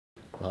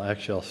Well,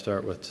 actually, I'll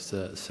start with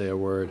to say a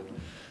word.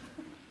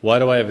 Why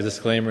do I have a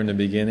disclaimer in the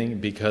beginning?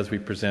 Because we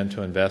present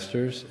to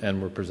investors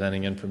and we're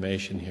presenting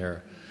information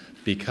here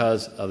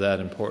because of that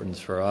importance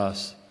for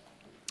us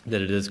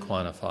that it is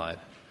quantified.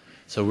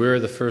 So we're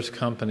the first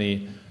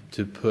company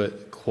to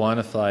put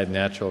quantified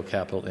natural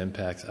capital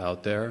impacts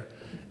out there,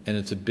 and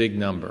it's a big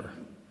number.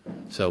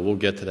 So we'll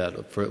get to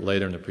that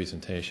later in the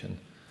presentation.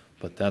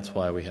 But that's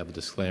why we have a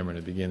disclaimer in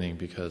the beginning,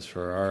 because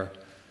for our,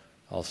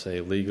 I'll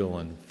say, legal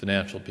and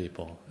financial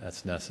people,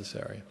 that's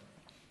necessary.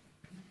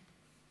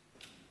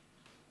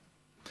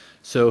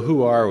 So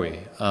who are we?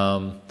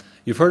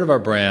 You've heard of our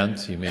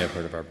brands. You may have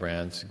heard of our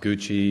brands.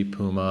 Gucci,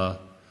 Puma,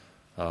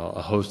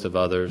 a host of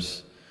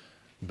others.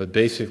 But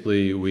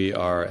basically, we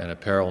are an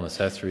apparel and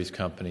accessories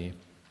company.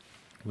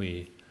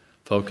 We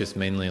focus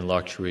mainly in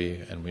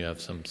luxury, and we have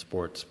some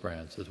sports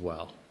brands as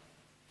well.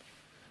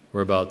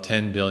 We're about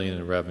 $10 billion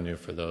in revenue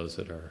for those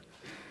that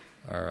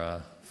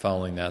are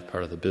following that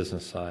part of the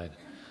business side.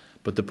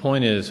 But the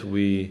point is,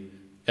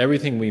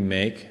 everything we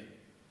make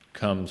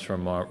comes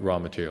from raw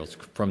materials,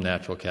 from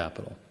natural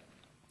capital.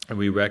 And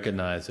we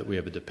recognize that we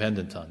have a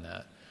dependence on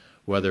that,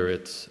 whether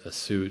it's a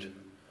suit,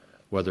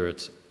 whether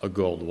it's a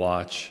gold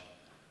watch,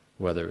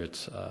 whether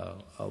it's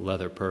a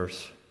leather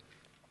purse.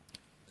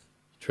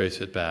 Trace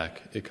it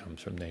back, it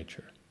comes from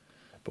nature.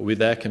 But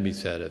that can be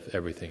said of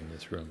everything in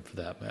this room, for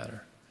that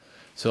matter.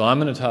 So I'm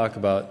going to talk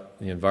about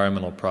the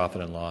environmental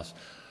profit and loss.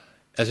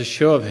 As a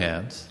show of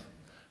hands,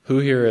 who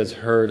here has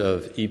heard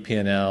of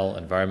EP&L,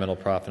 environmental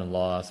profit and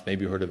loss?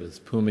 Maybe you heard of it as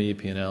Puma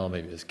EP&L,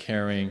 maybe it's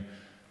Kering.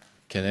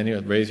 Can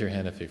anyone raise your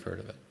hand if you've heard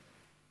of it?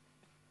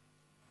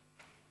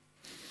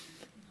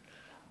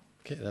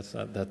 Okay,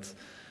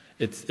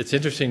 it's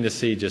interesting to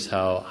see just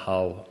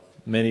how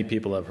many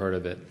people have heard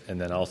of it, and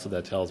then also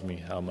that tells me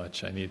how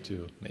much I need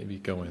to maybe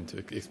go into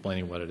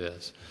explaining what it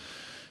is.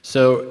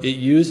 So it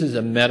uses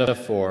a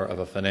metaphor of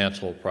a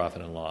financial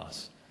profit and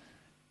loss.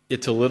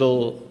 It's a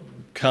little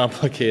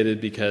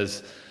complicated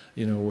because,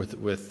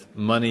 with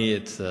money,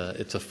 it's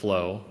a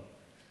flow,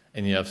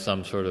 and you have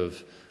some sort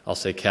of, I'll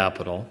say,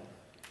 capital.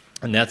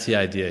 And that's the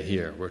idea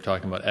here. We're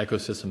talking about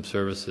ecosystem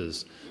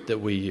services that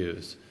we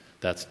use.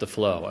 That's the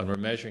flow. And we're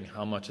measuring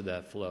how much of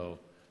that flow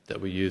that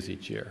we use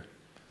each year.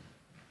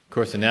 Of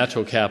course, the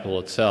natural capital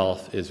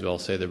itself is, I'll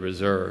say, the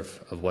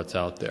reserve of what's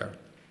out there.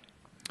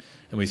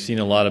 And we've seen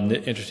a lot of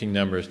interesting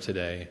numbers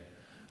today,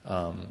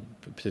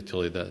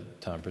 particularly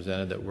that Tom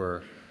presented, that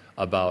were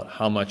about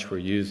how much we're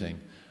using.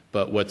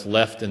 But what's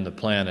left in the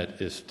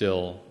planet is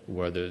still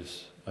where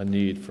there's a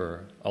need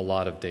for a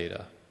lot of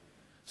data.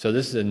 So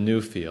this is a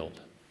new field.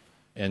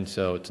 And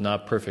so it's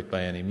not perfect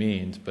by any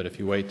means, but if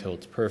you wait till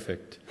it's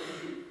perfect,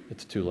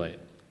 it's too late.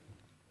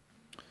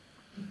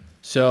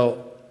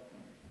 So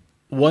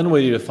one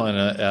way to define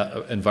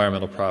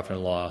environmental profit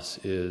and loss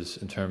is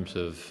in terms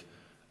of,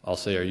 I'll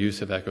say, our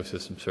use of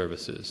ecosystem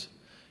services.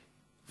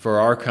 For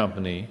our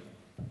company,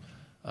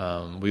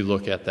 we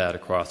look at that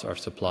across our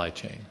supply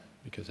chain,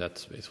 because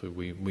that's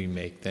basically we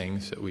make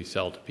things that we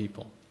sell to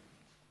people.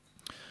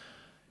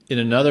 In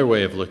another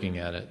way of looking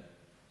at it,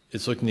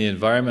 it's looking at the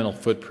environmental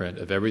footprint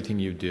of everything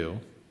you do,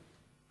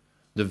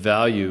 the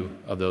value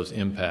of those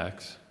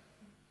impacts,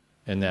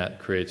 and that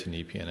creates an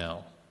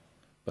EP&L.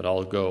 But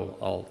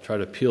I'll try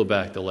to peel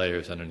back the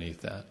layers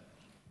underneath that.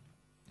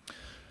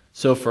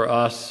 So for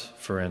us,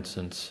 for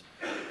instance,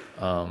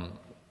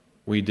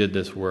 we did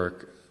this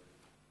work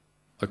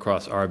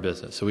across our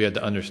business. So we had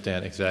to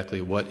understand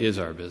exactly what is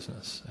our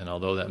business. And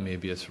although that may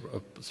be a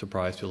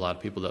surprise to a lot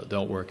of people that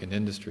don't work in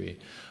industry,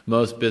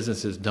 most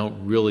businesses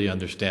don't really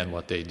understand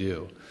what they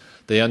do.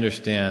 They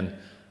understand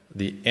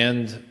the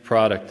end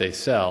product they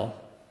sell.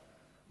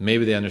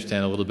 Maybe they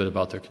understand a little bit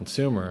about their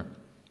consumer.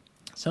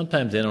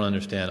 Sometimes they don't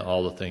understand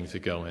all the things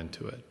that go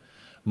into it.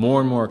 More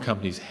and more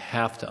companies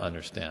have to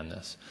understand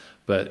this.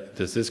 But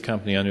does this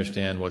company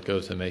understand what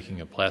goes to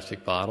making a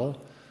plastic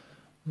bottle?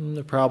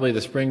 Probably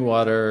the spring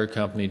water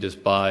company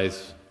just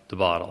buys the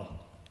bottle.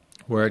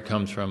 Where it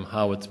comes from,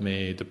 how it's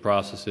made, the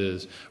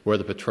processes, where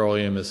the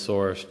petroleum is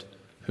sourced,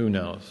 who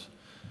knows?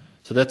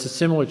 So that's a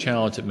similar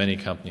challenge that many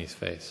companies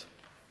face.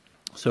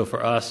 So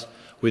for us,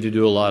 we had to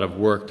do a lot of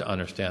work to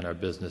understand our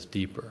business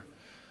deeper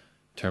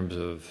in terms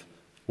of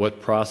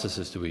what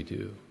processes do we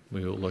do.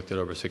 We looked at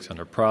over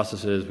 600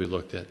 processes. We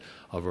looked at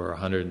over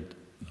 100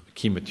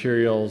 key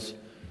materials,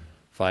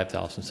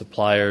 5,000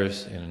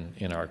 suppliers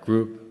in our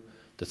group,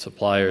 the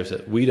suppliers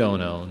that we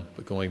don't own,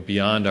 but going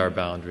beyond our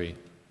boundary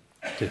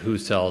to who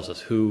sells us,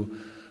 who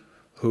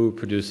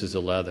produces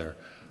the leather,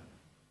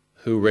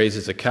 who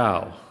raises a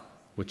cow,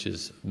 which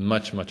is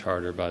much, much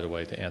harder, by the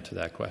way, to answer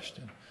that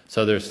question.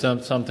 So there's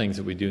some things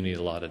that we do need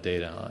a lot of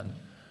data on.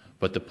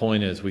 But the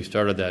point is, we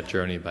started that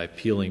journey by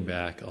peeling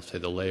back, I'll say,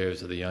 the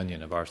layers of the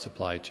onion of our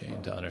supply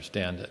chain to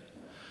understand it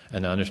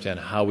and to understand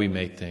how we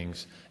make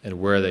things and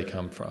where they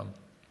come from.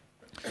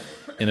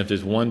 And if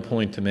there's one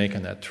point to make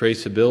on that,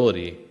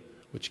 traceability,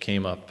 which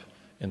came up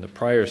in the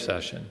prior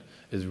session,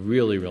 is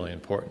really, really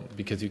important,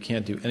 because you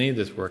can't do any of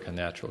this work on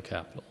natural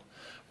capital,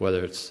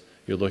 whether it's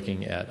you're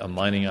looking at a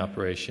mining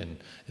operation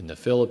in the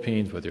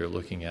Philippines, whether you're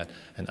looking at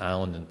an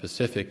island in the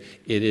Pacific,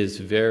 it is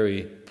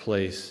very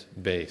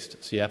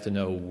place-based. So you have to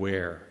know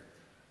where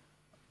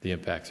the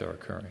impacts are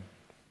occurring.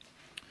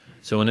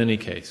 So in any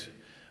case,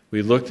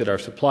 we looked at our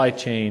supply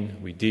chain,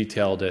 we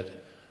detailed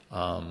it,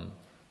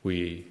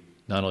 we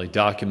not only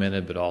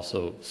documented but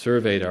also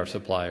surveyed our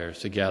suppliers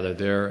to gather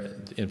their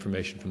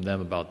information from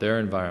them about their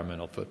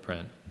environmental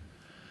footprint.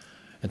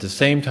 At the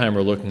same time,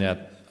 we're looking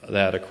at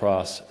that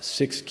across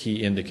 6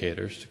 key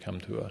indicators to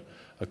come to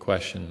a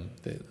question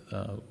that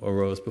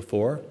arose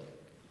before.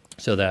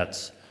 So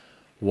that's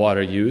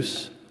water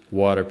use,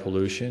 water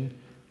pollution,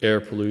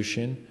 air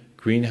pollution,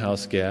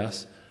 greenhouse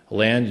gas,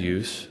 land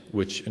use,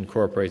 which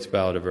incorporates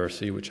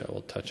biodiversity, which I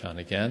will touch on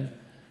again,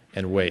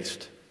 and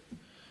waste.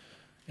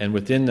 And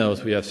within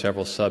those, we have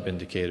several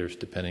sub-indicators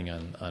depending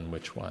on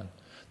which one.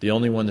 The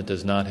only one that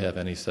does not have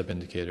any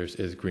sub-indicators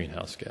is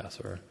greenhouse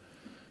gas,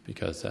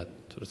 because that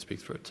sort of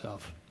speaks for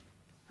itself.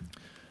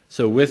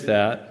 So with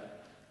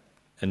that,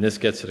 and this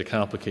gets to the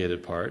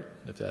complicated part,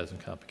 if that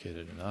isn't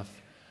complicated enough,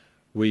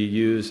 we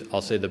use,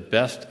 I'll say, the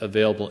best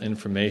available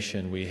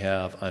information we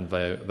have on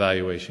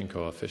valuation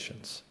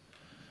coefficients.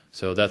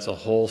 So that's a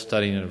whole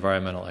study in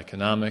environmental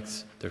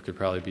economics. There could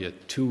probably be a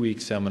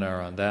 2-week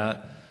seminar on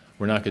that.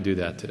 We're not going to do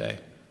that today.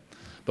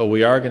 But what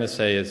we are going to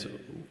say is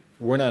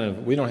we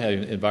don't have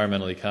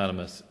environmental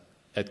economists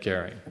at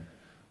Kering.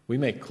 We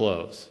make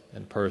clothes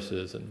and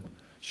purses and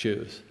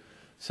shoes,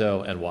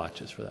 and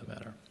watches for that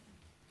matter.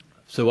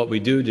 So what we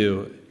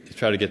do is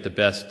try to get the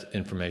best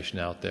information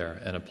out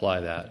there and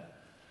apply that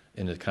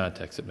in the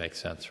context that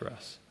makes sense for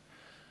us.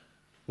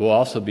 We'll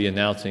also be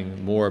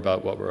announcing more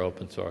about what we're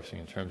open sourcing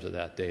in terms of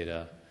that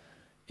data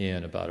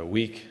in about a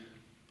week.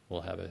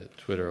 We'll have a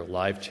Twitter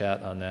live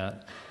chat on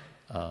that.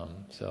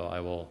 So I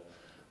will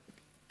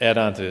add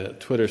on to the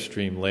Twitter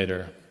stream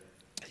later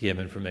to give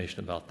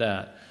information about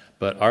that.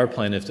 But our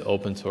plan is to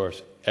open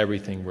source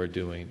everything we're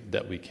doing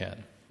that we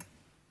can.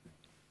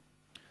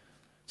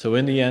 So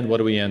in the end, what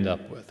do we end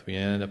up with? We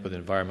end up with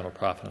environmental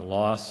profit and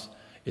loss.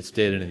 It's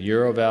stated in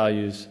euro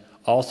values,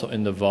 also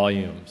in the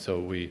volume. So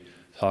we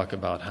talk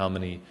about how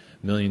many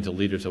millions of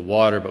liters of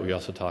water, but we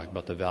also talk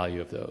about the value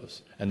of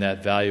those. And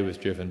that value is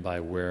driven by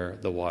where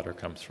the water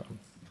comes from,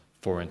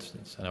 for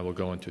instance. And I will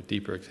go into a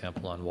deeper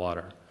example on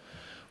water.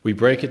 We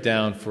break it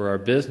down for our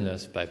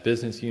business by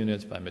business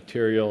units, by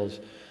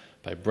materials,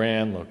 by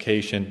brand,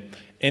 location,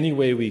 any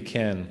way we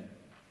can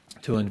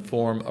to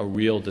inform a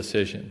real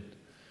decision.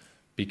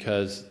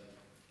 Because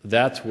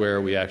that's where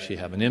we actually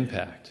have an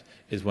impact,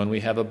 is when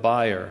we have a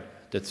buyer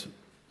that's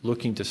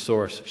looking to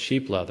source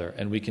sheep leather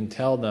and we can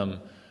tell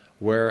them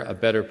where a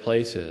better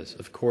place is.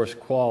 Of course,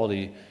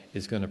 quality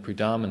is going to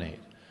predominate,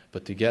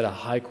 but to get a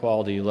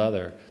high-quality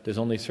leather, there's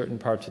only certain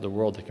parts of the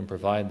world that can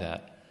provide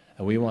that,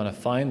 and we want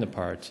to find the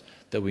parts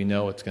that we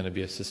know it's going to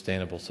be a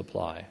sustainable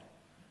supply.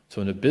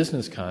 So in a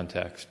business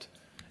context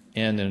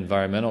and an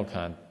environmental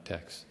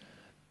context,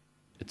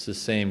 it's the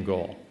same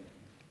goal.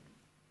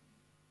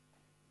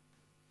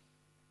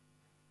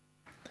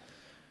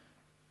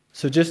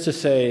 So just to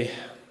say,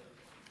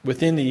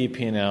 within the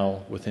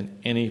EP&L, within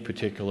any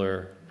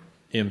particular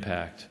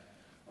impact,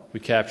 we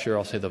capture,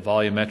 I'll say, the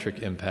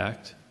volumetric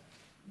impact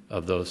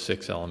of those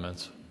 6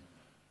 elements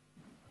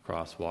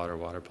across water,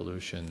 water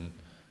pollution,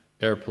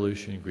 air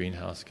pollution,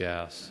 greenhouse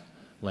gas,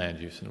 land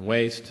use, and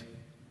waste.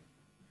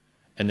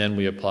 And then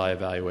we apply a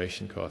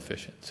valuation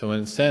coefficient. So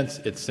in a sense,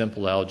 it's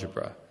simple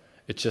algebra.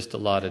 It's just a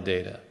lot of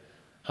data.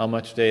 How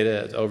much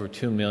data? It's over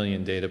 2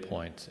 million data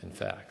points, in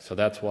fact. So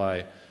that's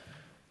why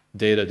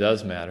data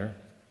does matter,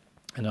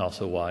 and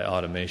also why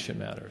automation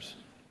matters.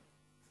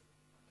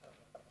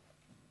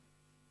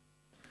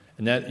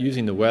 And that,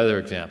 using the weather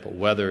example,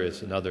 weather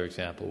is another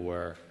example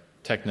where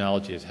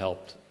technology has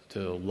helped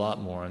to a lot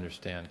more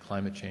understand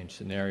climate change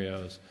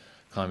scenarios,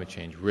 climate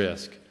change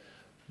risk,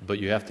 but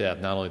you have to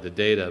have not only the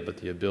data, but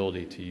the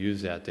ability to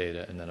use that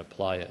data and then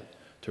apply it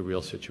to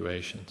real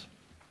situations.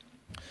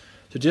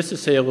 So just to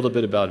say a little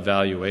bit about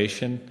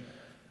valuation,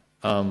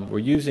 we're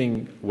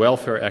using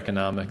welfare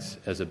economics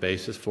as a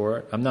basis for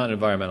it. I'm not an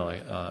environmental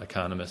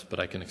economist, but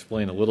I can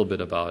explain a little bit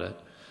about it.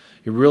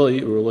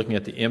 We're looking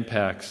at the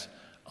impacts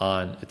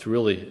on, it's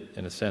really,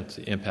 in a sense,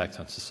 the impacts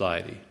on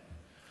society.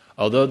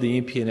 Although the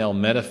EP&L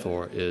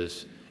metaphor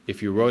is,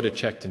 if you wrote a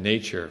check to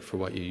nature for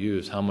what you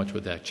use, how much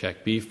would that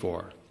check be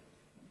for?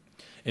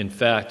 In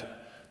fact,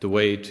 the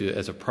way to,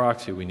 as a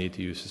proxy, we need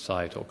to use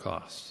societal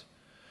costs.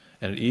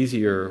 And an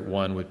easier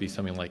one would be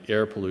something like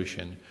air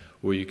pollution,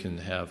 where you can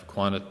have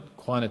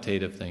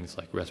quantitative things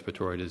like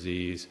respiratory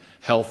disease,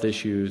 health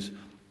issues,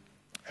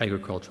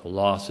 agricultural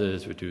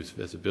losses, reduced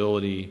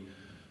visibility.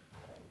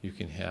 You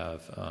can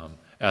have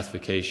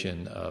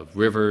acidification of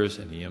rivers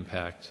and the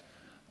impact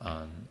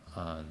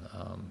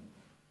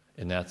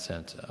in that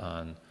sense,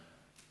 on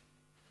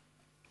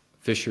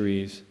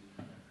fisheries.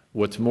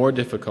 What's more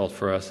difficult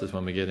for us is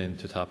when we get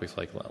into topics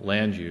like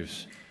land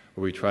use,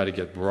 where we try to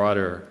get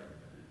broader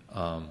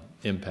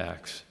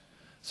impacts,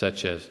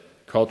 such as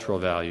cultural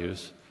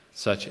values,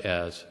 such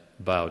as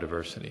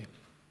biodiversity.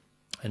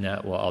 And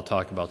I'll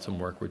talk about some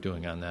work we're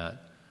doing on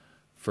that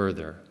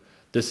further.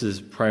 This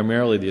is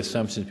primarily, the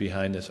assumptions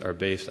behind this are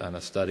based on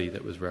a study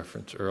that was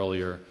referenced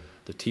earlier,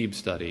 the TEEB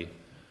study,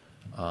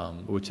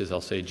 which is, I'll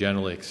say,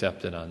 generally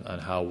accepted on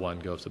how one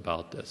goes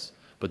about this.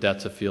 But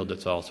that's a field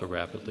that's also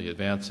rapidly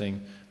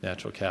advancing.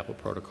 Natural capital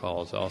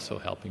protocol is also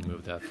helping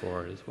move that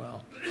forward as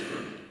well.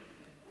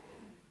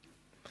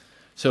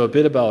 So a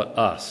bit about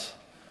us.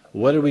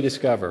 What did we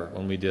discover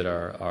when we did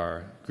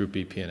our Group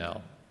B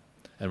P&L?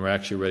 And we're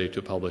actually ready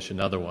to publish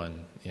another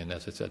one in,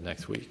 as I said,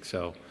 next week.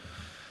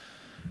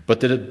 But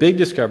the big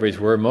discoveries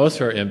were most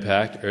of our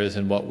impact is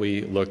in what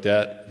we looked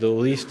at the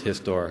least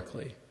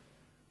historically,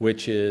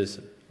 which is,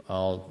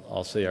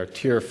 I'll say, our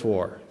Tier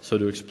 4. So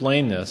to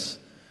explain this,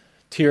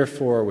 Tier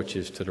 4, which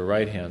is to the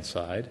right-hand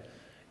side,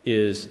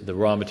 is the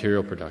raw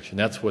material production.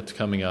 That's what's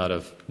coming out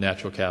of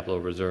natural capital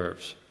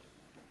reserves.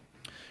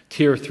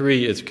 Tier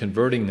 3 is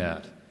converting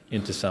that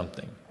into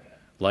something,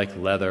 like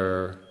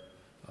leather,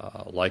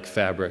 like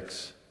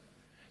fabrics.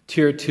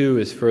 Tier 2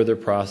 is further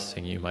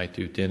processing. You might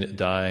do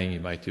dyeing, you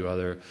might do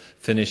other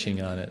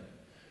finishing on it.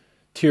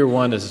 Tier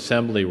 1 is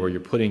assembly, where you're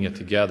putting it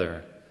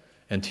together.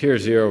 And Tier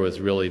 0 is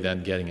really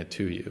then getting it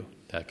to you.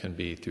 That can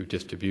be through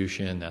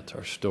distribution, that's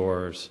our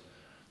stores,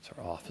 that's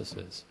our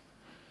offices.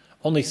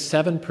 Only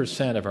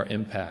 7% of our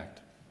impact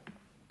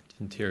is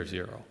in Tier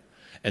 0.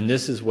 And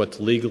this is what's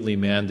legally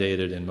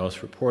mandated in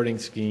most reporting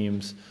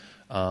schemes.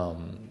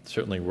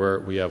 Certainly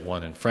we have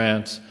one in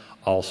France,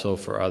 also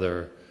for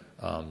other,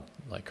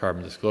 like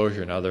carbon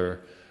disclosure and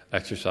other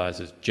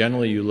exercises.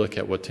 Generally, you look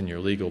at what's in your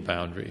legal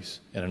boundaries.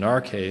 And in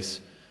our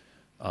case,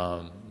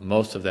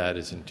 most of that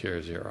is in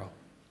Tier 0.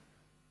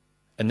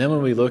 And then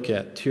when we look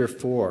at Tier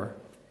 4,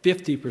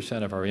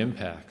 50% of our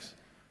impacts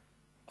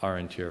are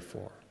in Tier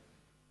 4.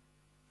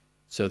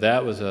 So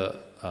that was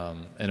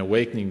an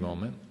awakening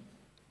moment,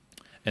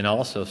 and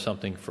also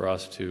something for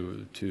us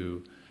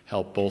to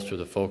help bolster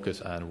the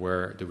focus on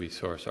where do we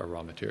source our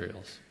raw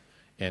materials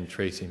and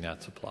tracing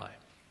that supply.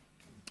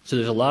 So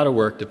there's a lot of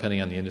work,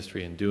 depending on the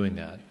industry, in doing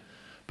that,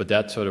 but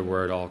that's sort of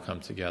where it all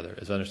comes together,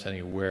 is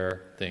understanding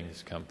where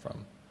things come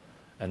from.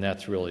 And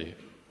that's really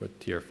what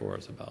Tier 4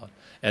 is about.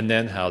 And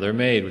then how they're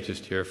made, which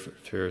is Tier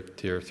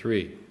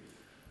 3.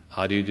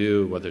 How do you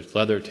do, whether it's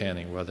leather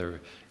tanning,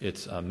 whether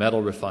it's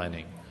metal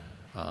refining,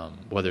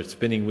 whether it's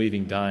spinning,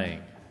 weaving,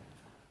 dyeing.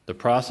 The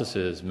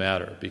processes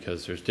matter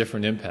because there's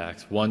different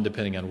impacts, one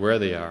depending on where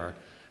they are,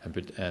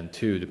 and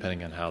two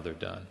depending on how they're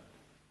done.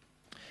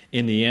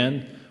 In the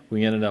end,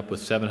 we ended up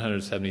with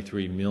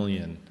 773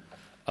 million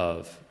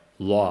of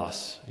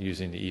loss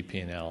using the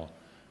EP&L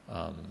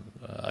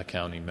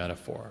accounting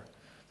metaphor.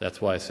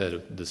 That's why I said a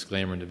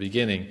disclaimer in the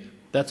beginning,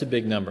 that's a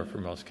big number for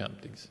most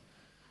companies.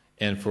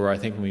 And I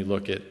think when we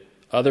look at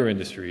other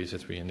industries,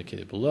 as we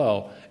indicated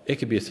below, it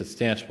could be a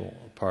substantial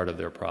part of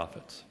their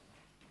profits.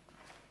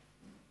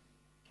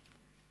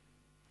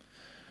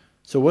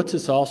 So what's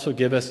this also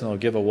give us? And I'll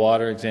give a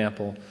water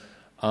example.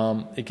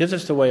 It gives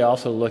us the way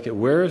also to look at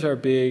where's our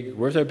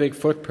big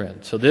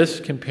footprint. So this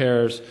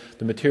compares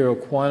the material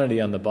quantity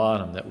on the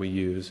bottom that we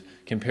use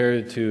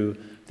compared to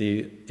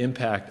the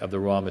impact of the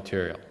raw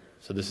material.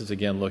 So this is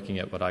again looking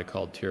at what I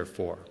call Tier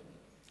 4.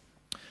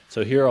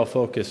 So here I'll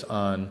focus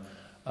on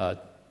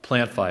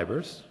plant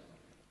fibers.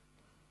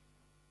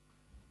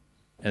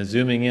 And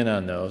zooming in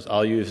on those,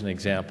 I'll use an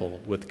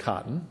example with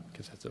cotton,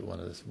 because that's one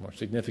of the more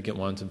significant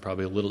ones and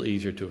probably a little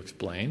easier to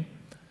explain.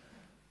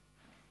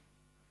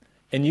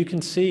 And you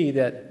can see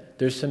that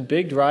there's some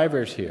big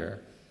drivers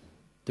here.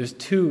 There's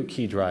two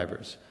key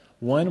drivers.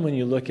 One, when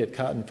you look at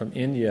cotton from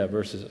India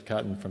versus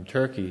cotton from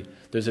Turkey,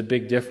 there's a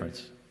big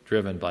difference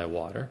driven by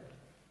water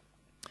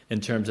in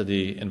terms of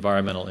the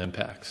environmental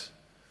impacts.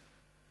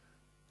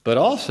 But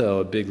also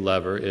a big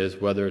lever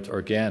is whether it's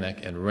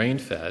organic and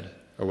rain-fed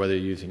or whether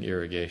you're using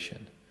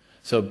irrigation.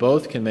 So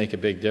both can make a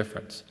big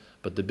difference,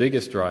 but the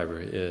biggest driver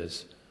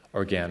is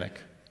organic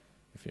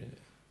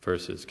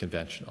versus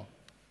conventional.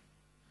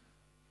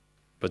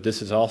 But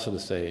this is also to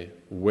say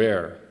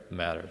where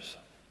matters.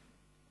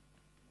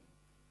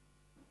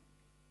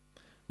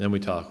 Then we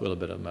talk a little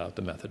bit about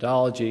the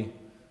methodology.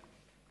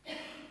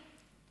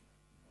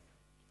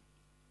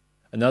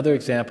 Another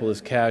example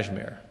is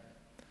cashmere,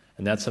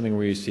 and that's something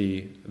where you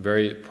see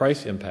very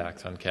price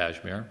impacts on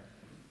cashmere.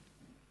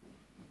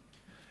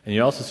 And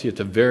you also see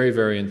it's a very,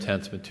 very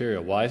intense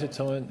material. Why is it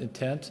so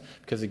intense?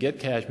 Because to get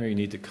cashmere, you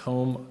need to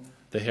comb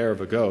the hair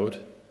of a goat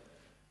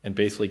and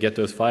basically get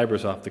those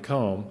fibers off the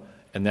comb,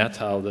 and that's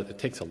how it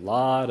takes a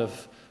lot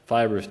of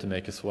fibers to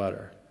make a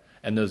sweater.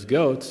 And those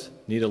goats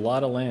need a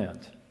lot of land.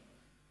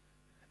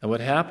 And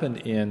what happened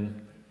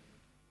in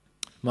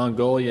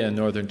Mongolia and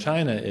northern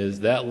China is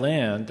that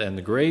land and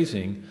the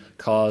grazing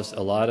caused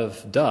a lot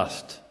of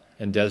dust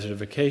and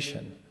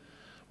desertification,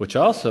 which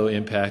also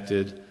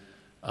impacted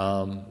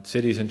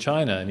cities in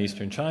China and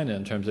eastern China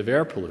in terms of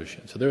air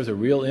pollution. So there was a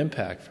real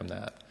impact from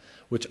that,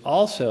 which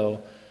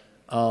also,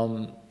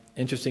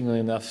 interestingly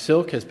enough,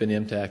 silk has been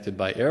impacted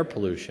by air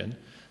pollution.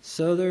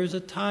 So there's a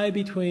tie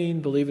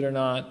between, believe it or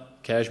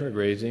not, cashmere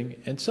grazing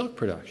and silk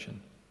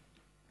production.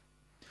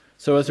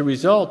 So as a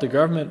result, the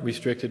government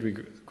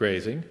restricted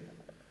grazing,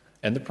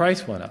 and the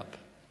price went up.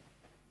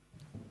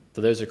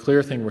 So there's a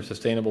clear thing where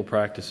sustainable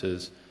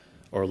practices,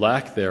 or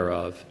lack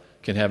thereof,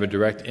 can have a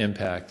direct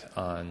impact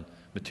on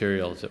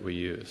materials that we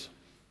use.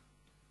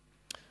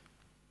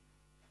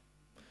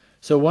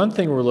 So one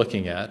thing we're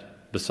looking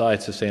at,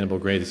 besides sustainable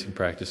grazing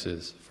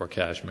practices for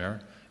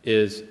cashmere,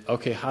 is,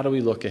 okay, how do we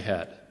look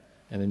ahead?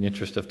 And in the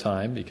interest of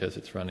time, because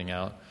it's running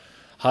out,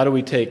 how do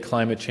we take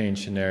climate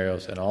change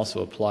scenarios and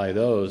also apply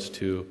those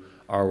to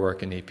our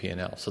work in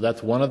EP&L? So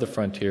that's one of the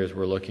frontiers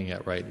we're looking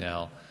at right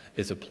now,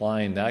 is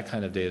applying that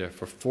kind of data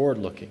for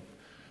forward-looking.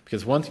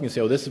 Because one thing you say,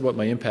 oh, this is what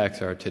my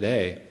impacts are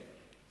today.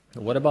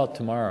 What about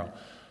tomorrow?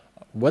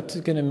 What's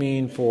it going to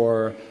mean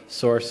for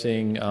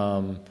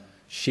sourcing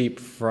sheep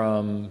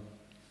from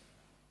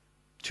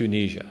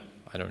Tunisia?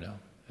 I don't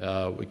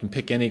know. We can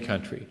pick any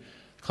country.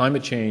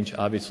 Climate change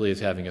obviously is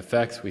having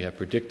effects. We have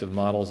predictive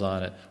models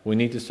on it. We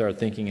need to start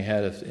thinking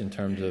ahead in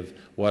terms of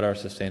what our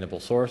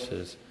sustainable source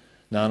is,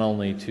 not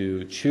only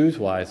to choose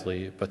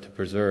wisely, but to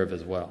preserve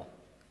as well.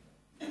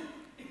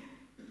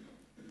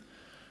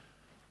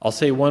 I'll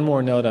say one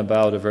more note on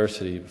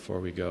biodiversity before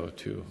we go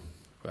to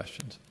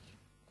questions.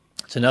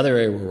 It's another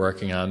area we're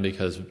working on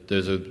because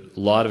there's a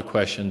lot of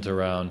questions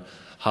around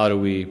how do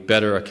we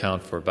better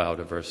account for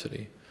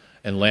biodiversity.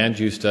 And land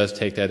use does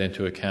take that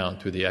into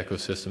account through the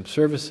ecosystem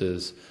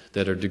services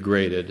that are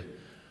degraded,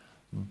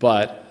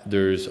 but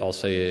there's, I'll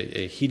say,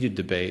 a heated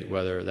debate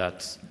whether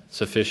that's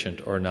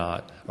sufficient or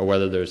not, or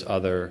whether there's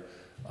other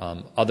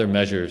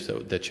measures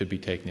that should be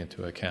taken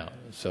into account.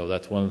 So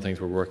that's one of the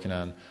things we're working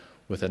on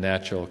with a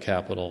natural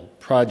capital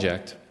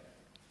project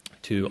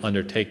to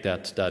undertake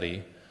that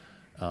study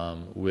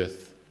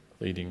with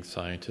leading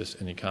scientists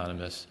and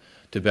economists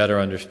to better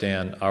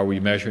understand, are we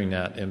measuring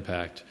that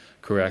impact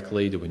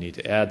correctly? Do we need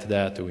to add to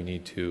that? Do we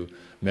need to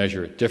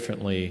measure it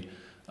differently?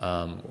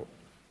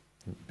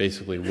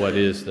 Basically, what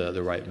is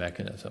the right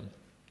mechanism?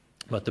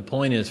 But the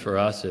point is for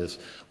us is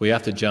we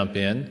have to jump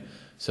in.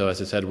 So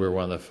as I said,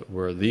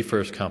 we're the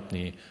first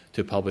company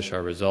to publish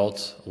our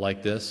results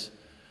like this,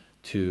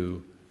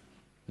 to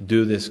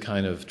do this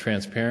kind of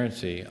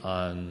transparency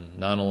on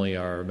not only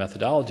our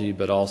methodology,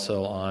 but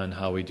also on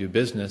how we do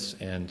business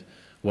and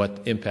what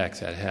impacts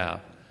that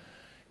have.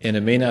 And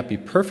it may not be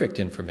perfect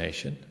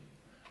information,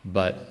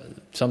 but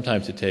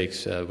sometimes it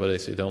takes, what do they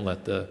say, don't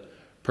let the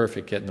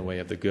perfect get in the way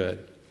of the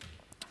good.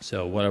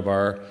 So one of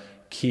our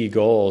key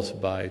goals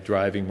by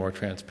driving more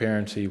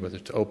transparency, whether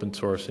it's open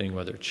sourcing,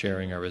 whether it's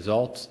sharing our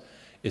results,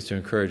 is to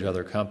encourage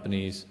other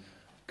companies,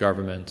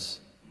 governments,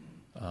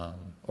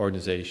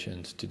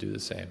 organizations to do the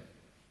same.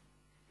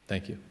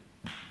 Thank you.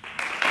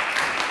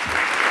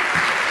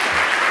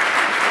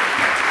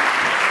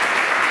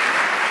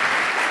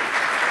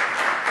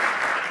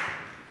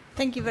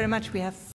 Thank you very much. We have